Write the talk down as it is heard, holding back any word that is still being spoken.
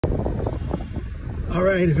All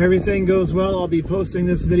right, if everything goes well, I'll be posting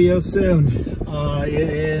this video soon. It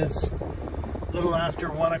is a little after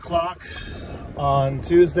 1 o'clock on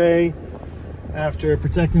Tuesday. After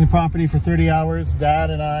protecting the property for 30 hours, Dad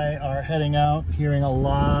and I are heading out, hearing a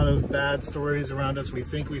lot of bad stories around us. We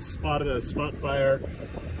think we spotted a spot fire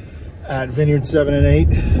at Vineyard 7 and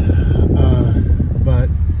 8, but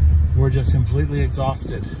we're just completely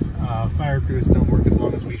exhausted. Fire crews don't work as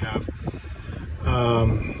long as we have.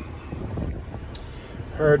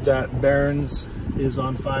 Heard that Barron's is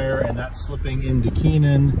on fire and that's slipping into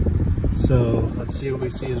Keenan. So let's see what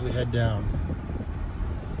we see as we head down.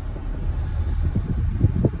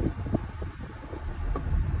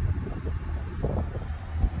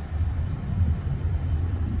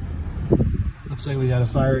 Looks like we got a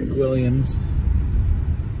fire at Williams.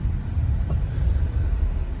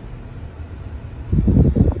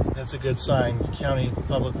 That's a good sign. County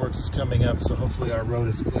Public Works is coming up, so hopefully our road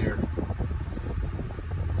is clear.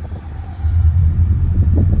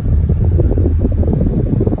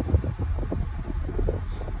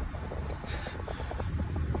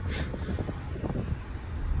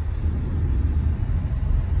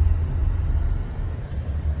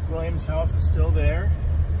 Williams' house is still there.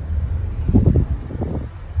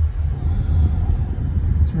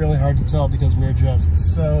 It's really hard to tell because we're just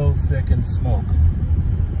so thick in smoke.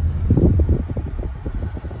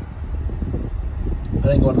 I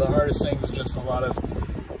think one of the hardest things is just a lot of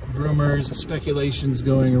rumors, speculations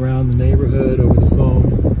going around the neighborhood over the phone.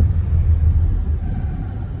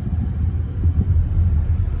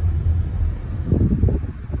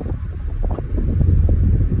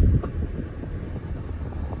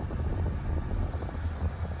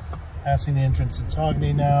 Passing the entrance to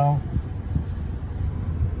Togny now.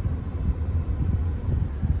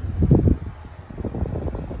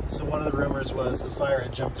 So one of the rumors was the fire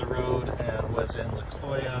had jumped the road and was in La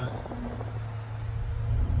Jolla.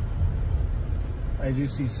 I do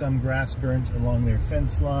see some grass burnt along their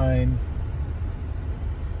fence line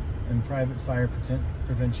and private fire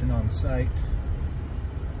prevention on site.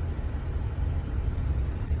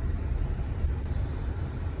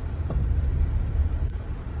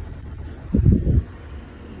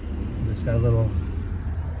 Just got a little,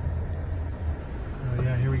 oh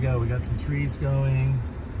yeah, here we go. We got some trees going.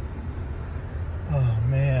 Oh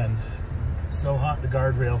man, so hot the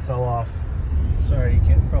guardrail fell off. Sorry, you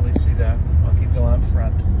can't probably see that. I'll keep going up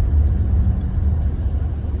front.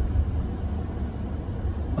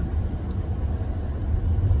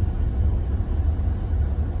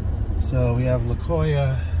 So we have La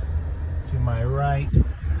Jolla to my right.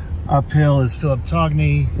 Uphill is Philip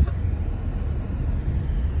Togny.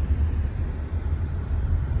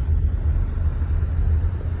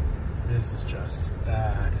 This is just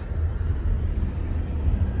bad.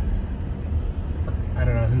 I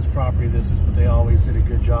don't know whose property this is, but they always did a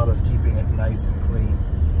good job of keeping it nice and clean.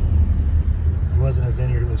 It wasn't a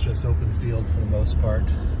vineyard, it was just open field for the most part.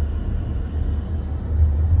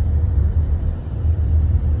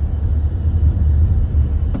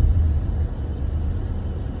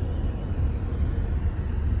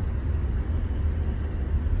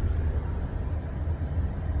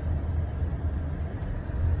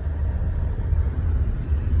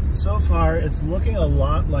 So far, it's looking a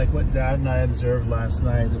lot like what Dad and I observed last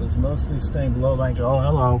night. It was mostly staying below Langdon. Oh,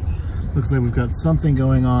 hello. Looks like we've got something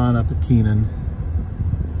going on up at Keenan.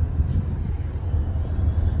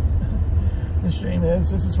 The shame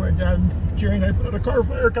is, this is where Dad and Jerry and I put out a car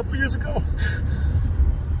fire a couple years ago.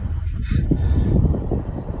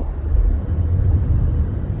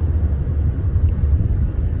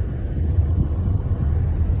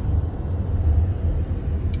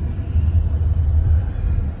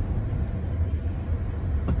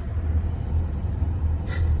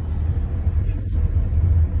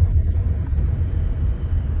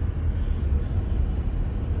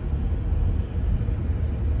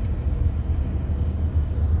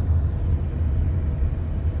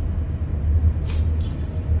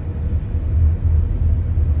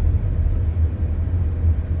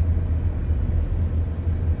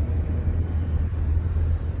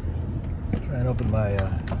 Try and open my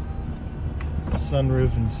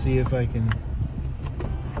sunroof and see if I can.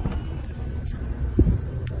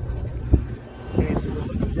 Okay, so we're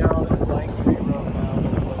looking down at Langtree Road now.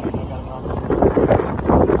 We got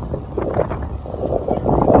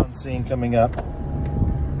an on scene coming up.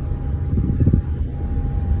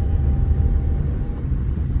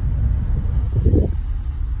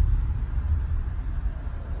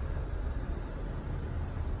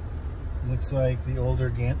 Looks like the older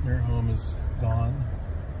Gantner home is gone.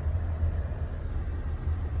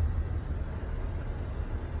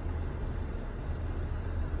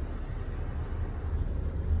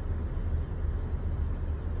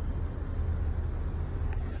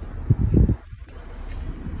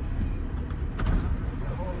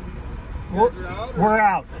 We're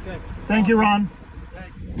out. Thank you, Ron.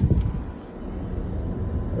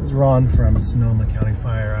 This is Ron from Sonoma County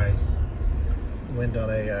Fire. I went on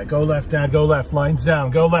a go left, Dad, go left. Lines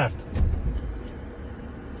down, go left.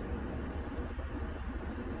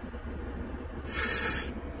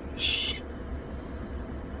 Shit.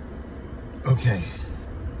 Okay.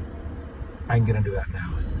 I can get into that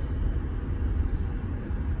now.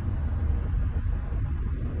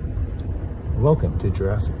 Welcome to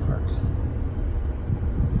Jurassic Park.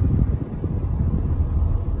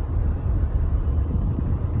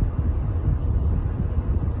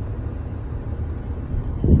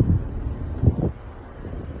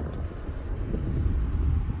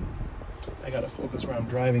 I gotta focus where I'm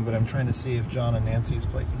driving, but I'm trying to see if John and Nancy's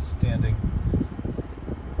place is standing.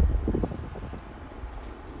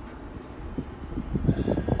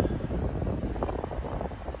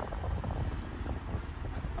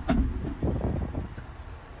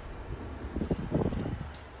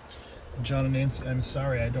 John and Nancy, I'm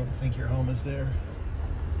sorry, I don't think your home is there.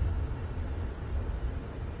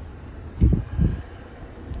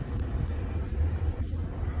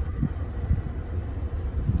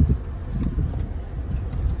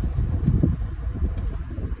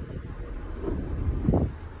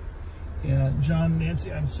 Yeah, John,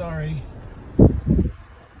 Nancy, I'm sorry.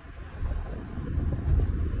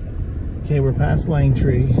 Okay, we're past Lime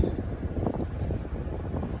Tree.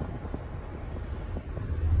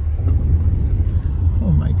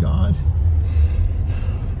 Oh my God.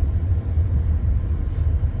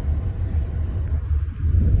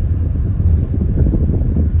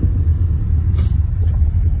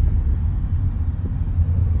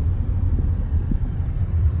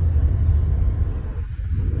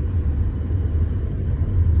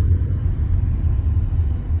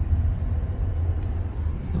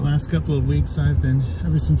 Last couple of weeks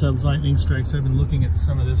ever since those lightning strikes, I've been looking at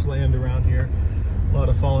some of this land around here. A lot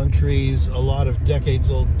of fallen trees, a lot of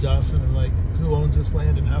decades old duff, and I'm like, who owns this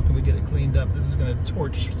land and how can we get it cleaned up? This is going to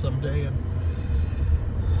torch someday. And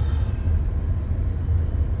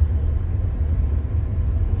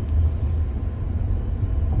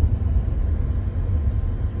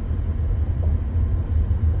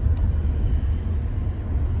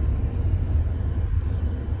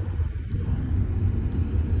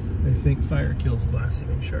I think fire kills the last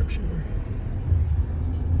even sharpshooter.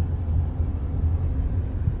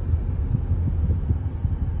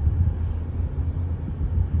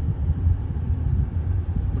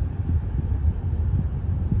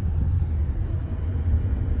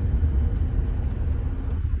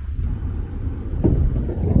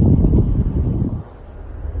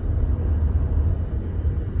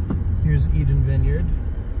 Here's Eden Vineyard.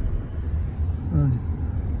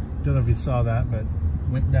 Don't know if you saw that, but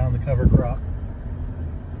went down the cover crop.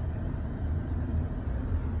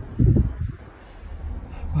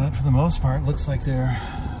 But for the most part, it looks like their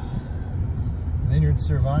vineyard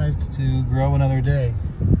survived to grow another day.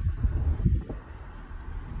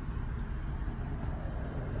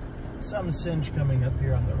 Some singe coming up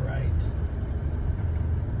here on the right.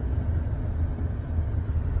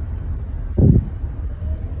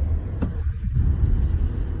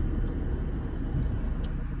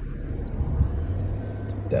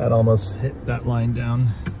 Dad almost hit that line down.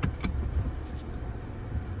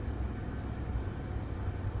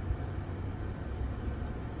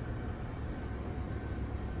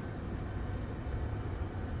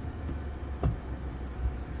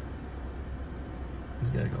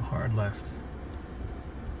 He's got to go hard left.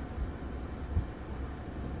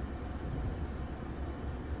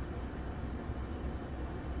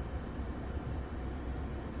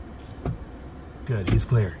 Good, he's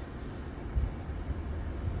clear.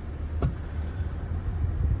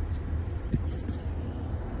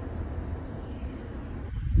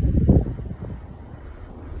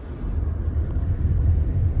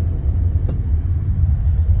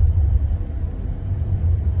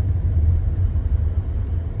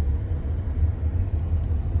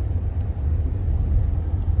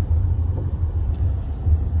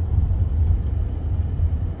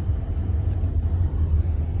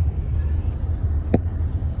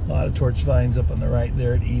 A lot of torch vines up on the right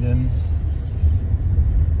there at Eden.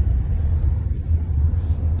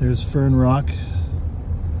 There's Fern Rock.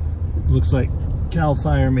 Looks like Cal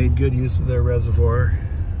Fire made good use of their reservoir.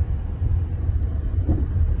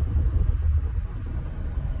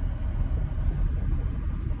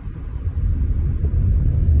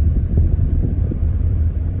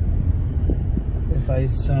 If I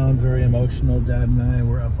sound very emotional, Dad and I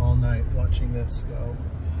were up all night watching this go.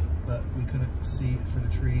 But we couldn't see it for the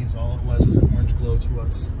trees. All it was an orange glow to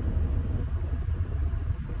us.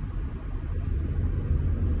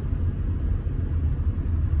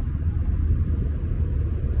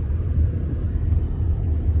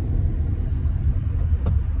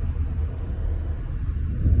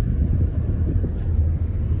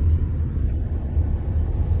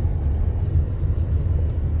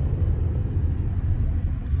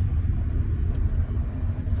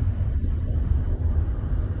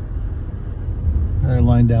 Another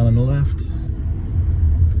line down on the left.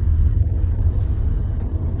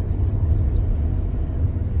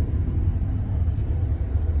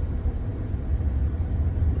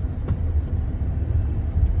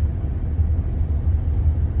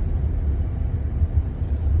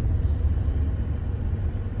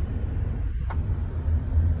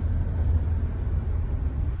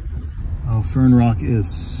 Oh, Fern Rock is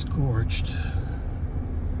scorched.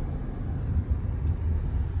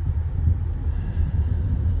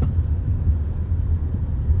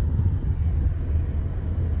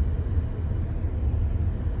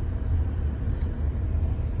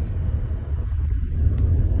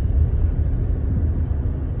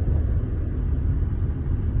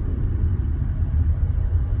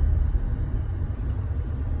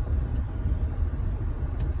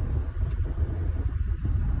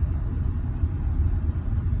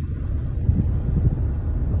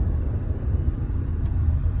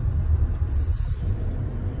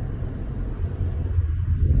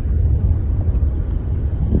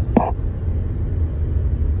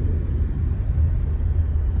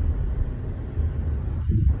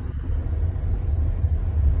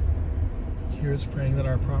 Here's praying that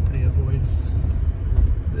our property avoids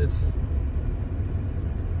this.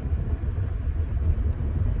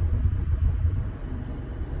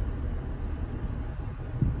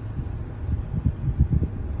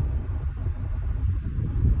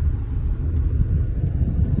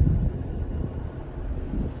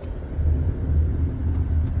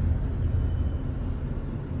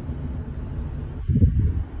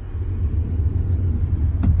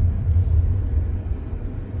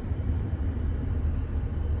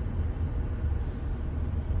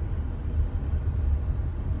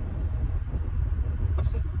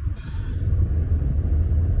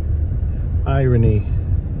 Irony.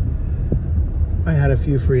 I had a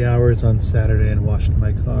few free hours on Saturday and washed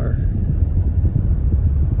my car.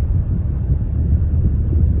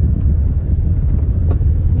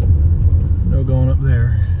 No going up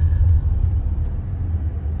there.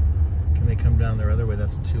 Can they come down their other way?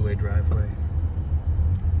 That's a two-way driveway.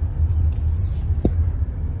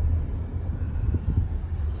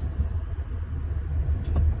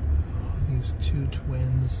 Oh, these two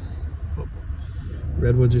twins. Oh.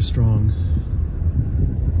 Redwoods are strong.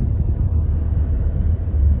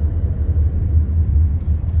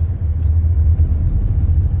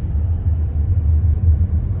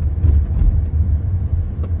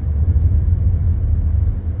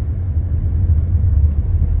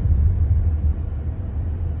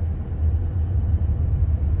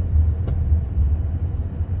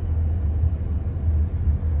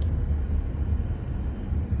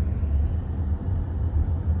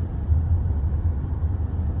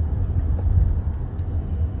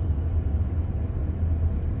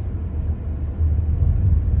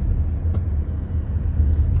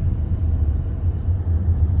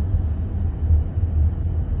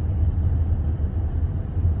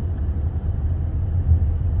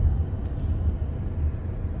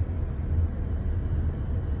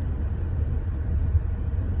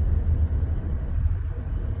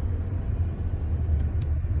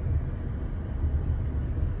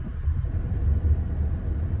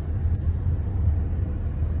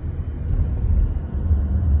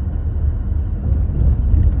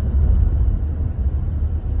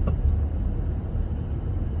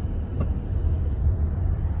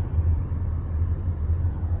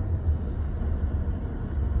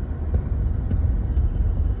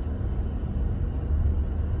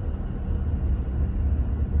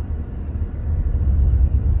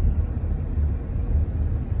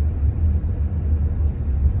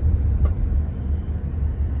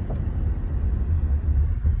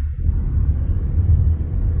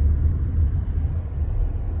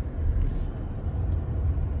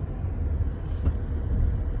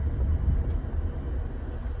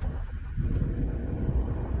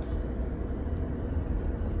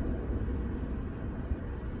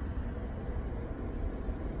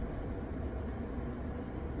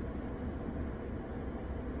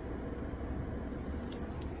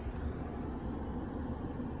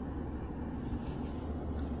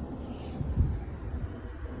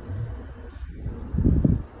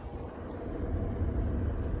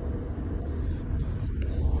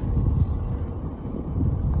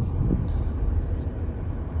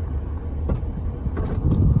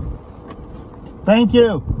 Thank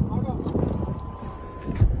you.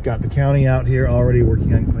 Got the county out here already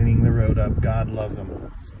working on cleaning the road up. God love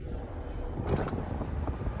them.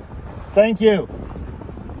 Thank you.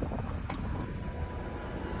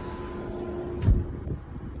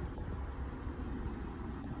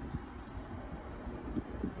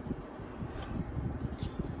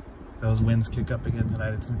 those winds kick up again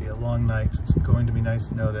tonight, it's going to be a long night. So it's going to be nice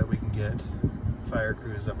to know that we can get fire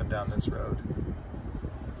crews up and down this road.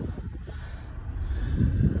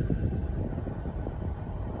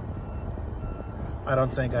 I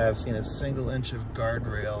don't think I have seen a single inch of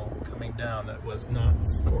guardrail coming down that was not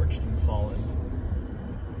scorched and fallen.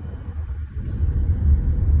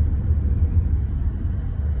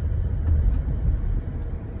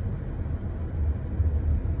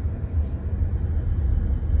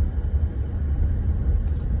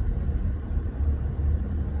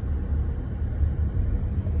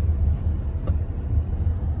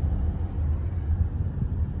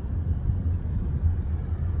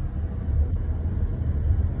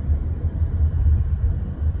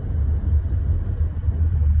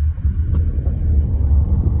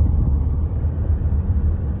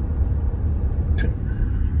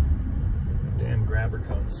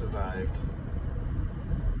 Survived.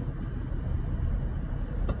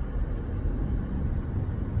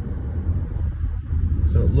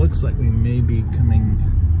 So it looks like we may be coming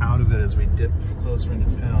out of it as we dip closer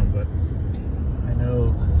into town, but I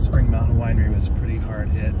know Spring Mountain Winery was pretty hard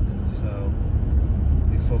hit, so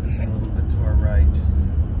we'll be focusing a little bit to our right.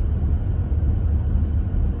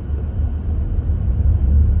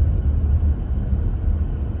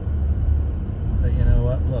 But you know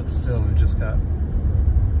what? Look, still we've just got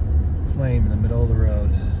flame in the middle of the road.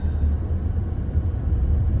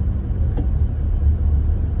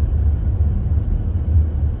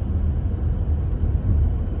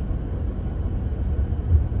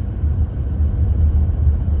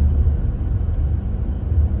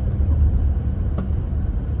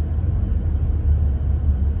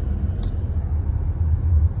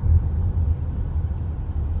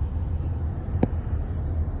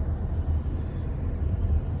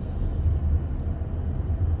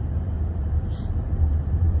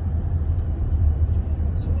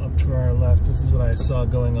 To our left, this is what I saw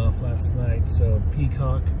going off last night. So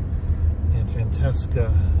Peacock and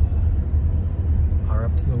Fantasca are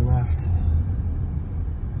up to the left.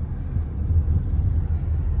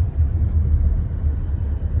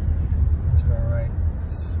 And to our right,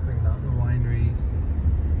 Spring Mountain Winery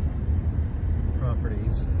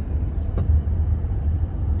properties.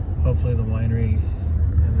 Hopefully the winery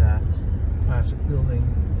and that classic building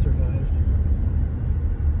survived.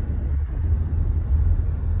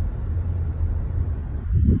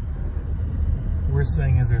 We're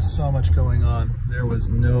saying is there's so much going on. There was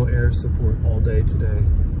no air support all day today.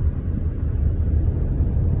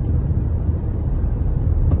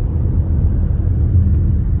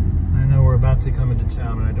 I know we're about to come into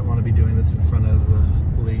town and I don't want to be doing this in front of the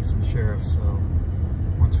police and sheriff, so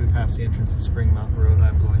once we pass the entrance to Spring Mountain Road,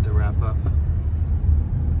 I'm going to wrap up.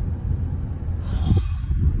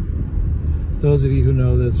 Those of you who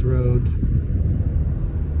know this road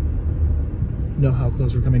know how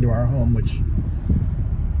close we're coming to our home, which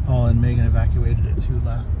Paul and Megan evacuated it to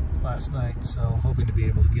last night, so hoping to be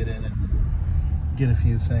able to get in and get a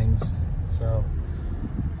few things. So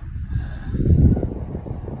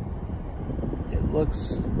it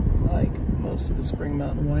looks like most of the Spring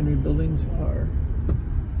Mountain Winery buildings are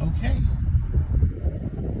okay.